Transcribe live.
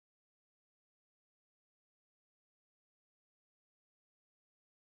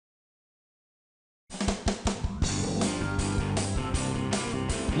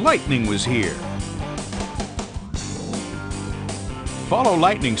Lightning was here. Follow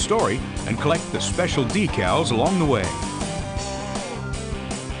Lightning's story and collect the special decals along the way.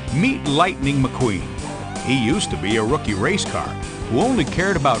 Meet Lightning McQueen. He used to be a rookie race car who only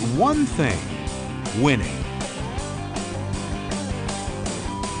cared about one thing: winning.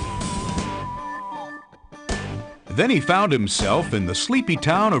 Then he found himself in the sleepy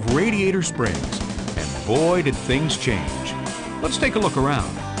town of Radiator Springs, and boy did things change. Let's take a look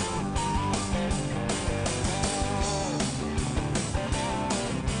around.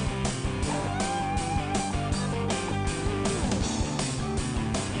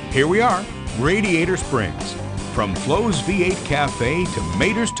 Here we are, Radiator Springs. From Flo's V8 Cafe to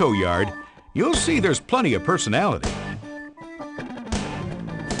Mater's Tow Yard, you'll see there's plenty of personality.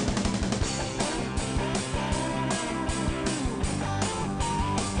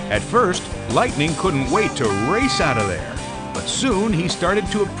 At first, Lightning couldn't wait to race out of there, but soon he started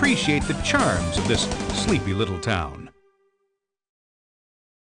to appreciate the charms of this sleepy little town.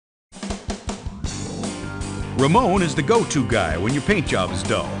 Ramon is the go-to guy when your paint job is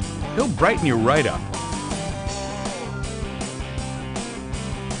dull. He'll brighten you right up.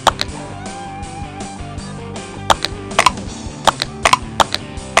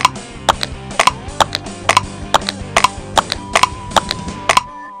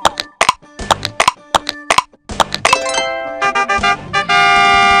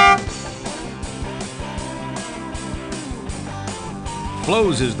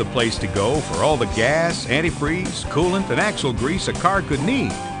 Flo's is the place to go for all the gas, antifreeze, coolant, and axle grease a car could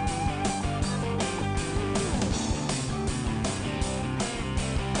need.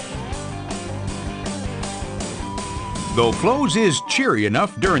 Though Flo's is cheery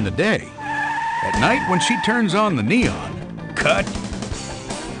enough during the day, at night when she turns on the neon, cut!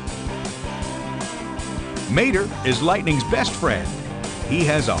 Mater is Lightning's best friend. He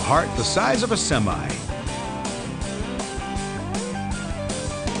has a heart the size of a semi.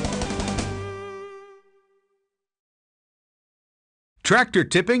 Tractor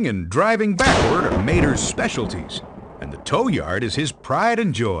tipping and driving backward are Mater's specialties, and the tow yard is his pride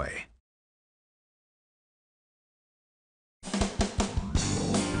and joy.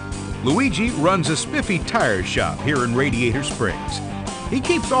 Luigi runs a spiffy tire shop here in Radiator Springs. He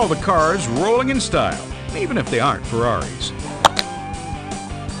keeps all the cars rolling in style, even if they aren't Ferraris.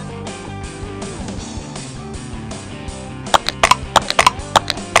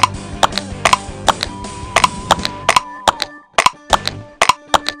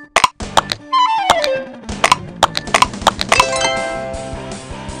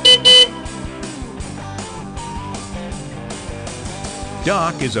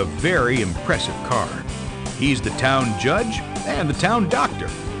 Doc is a very impressive car. He's the town judge and the town doctor.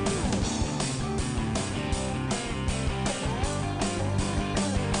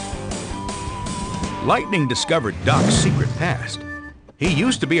 Lightning discovered Doc's secret past. He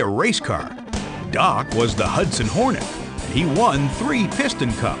used to be a race car. Doc was the Hudson Hornet, and he won 3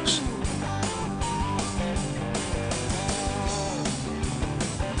 piston cups.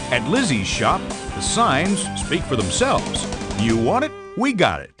 At Lizzie's shop, the signs speak for themselves. You want it? We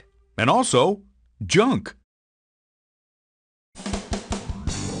got it. And also, junk.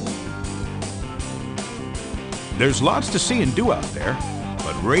 There's lots to see and do out there,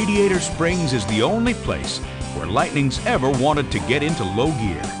 but Radiator Springs is the only place where Lightning's ever wanted to get into low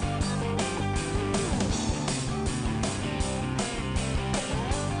gear.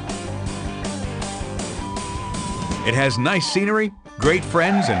 It has nice scenery, great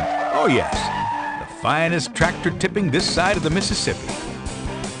friends, and, oh yes, the finest tractor tipping this side of the Mississippi.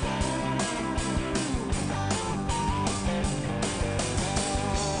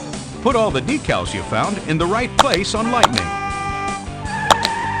 Put all the decals you found in the right place on Lightning.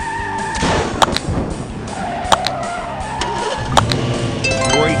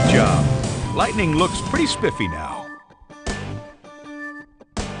 Great job. Lightning looks pretty spiffy now.